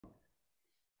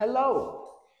Hello.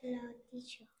 Hello,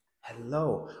 teacher.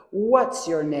 Hello. What's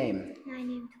your name? My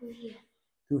name is Thu Hiền.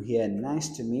 Thu Hiền. Nice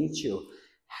to meet you.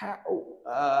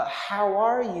 How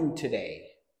are you today?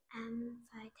 I'm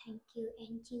fine, thank you.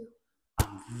 And you?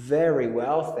 I'm very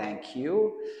well, thank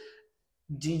you.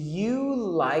 Do you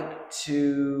like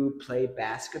to play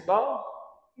basketball?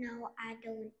 No, I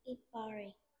don't. It's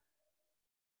boring.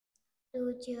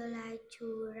 Do you like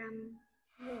to run?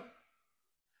 No.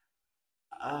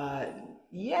 Uh,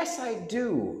 yes, I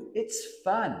do. It's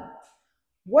fun.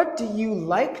 What do you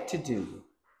like to do?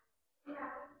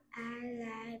 I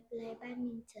like play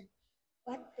badminton.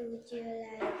 What do you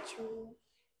like to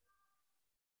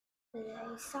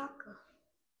play soccer?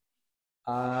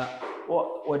 Uh,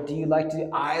 what do you like to do?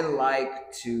 I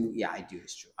like to, yeah, I do,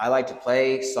 it's true. I like to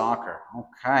play soccer.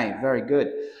 Okay, very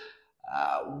good.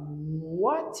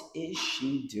 What is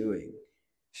she doing?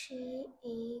 She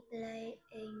is playing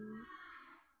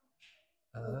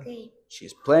a game.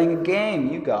 She's playing a game.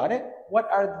 You got it. What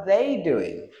are they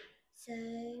doing?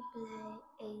 They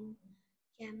playing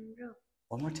jump rope.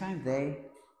 One more time. They.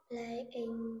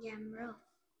 Playing jump rope.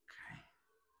 Okay.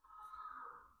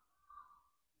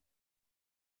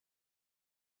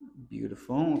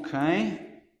 Beautiful.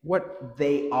 Okay. What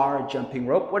they are jumping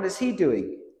rope. What is he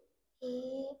doing?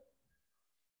 He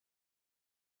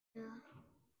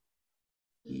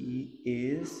He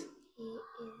is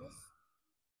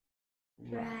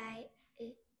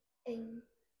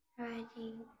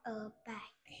riding a bike.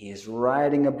 He is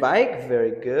riding a bike.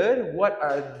 Very good. What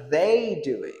are they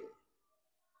doing?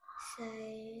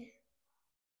 They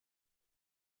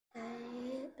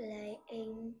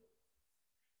playing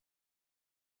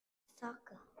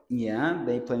soccer. Yeah,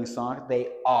 they playing soccer. They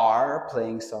are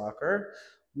playing soccer.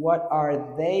 What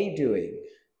are they doing?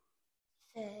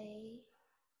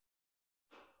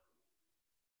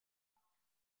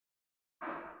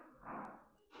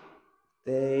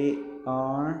 They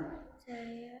are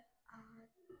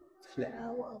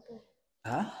throwable.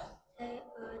 Huh? They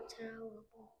are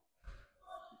throwable.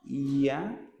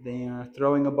 Yeah, they are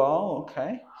throwing a ball.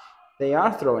 Okay. They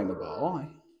are throwing a ball.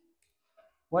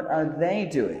 What are they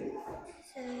doing?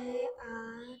 They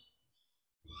are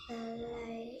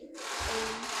playing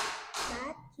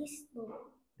basketball.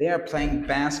 They are playing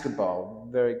basketball.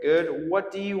 Very good.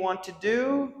 What do you want to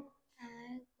do?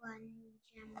 I want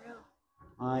jump rope.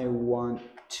 I want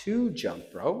to jump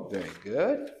rope. Very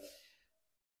good.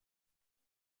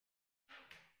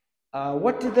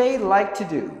 What do they like to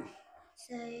do?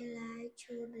 They like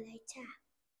to play tag.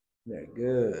 Very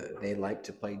good. They like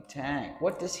to play tag.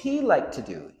 What does he like to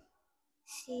do?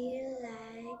 She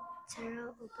likes throw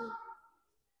a ball.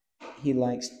 He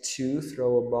likes to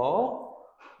throw a ball.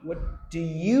 What do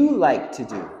you like to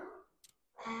do?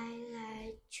 I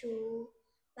like to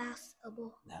bounce a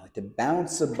ball. I like to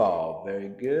bounce a ball. Very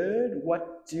good.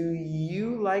 What do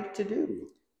you like to do?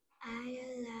 I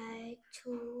like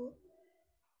to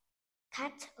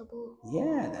catch a ball.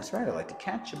 Yeah, that's right. I like to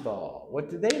catch a ball. What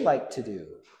do they like to do?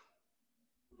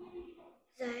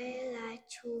 They like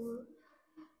to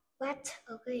watch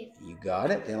a game. You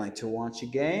got it. They like to watch a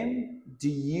game. Do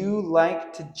you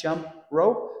like to jump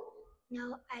rope?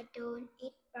 No, I don't.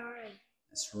 It's boring.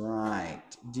 That's right.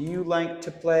 Do you like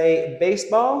to play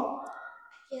baseball?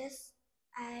 Yes,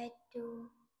 I do.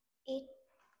 It's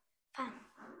fun.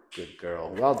 Good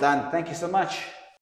girl. Well done. Thank you so much.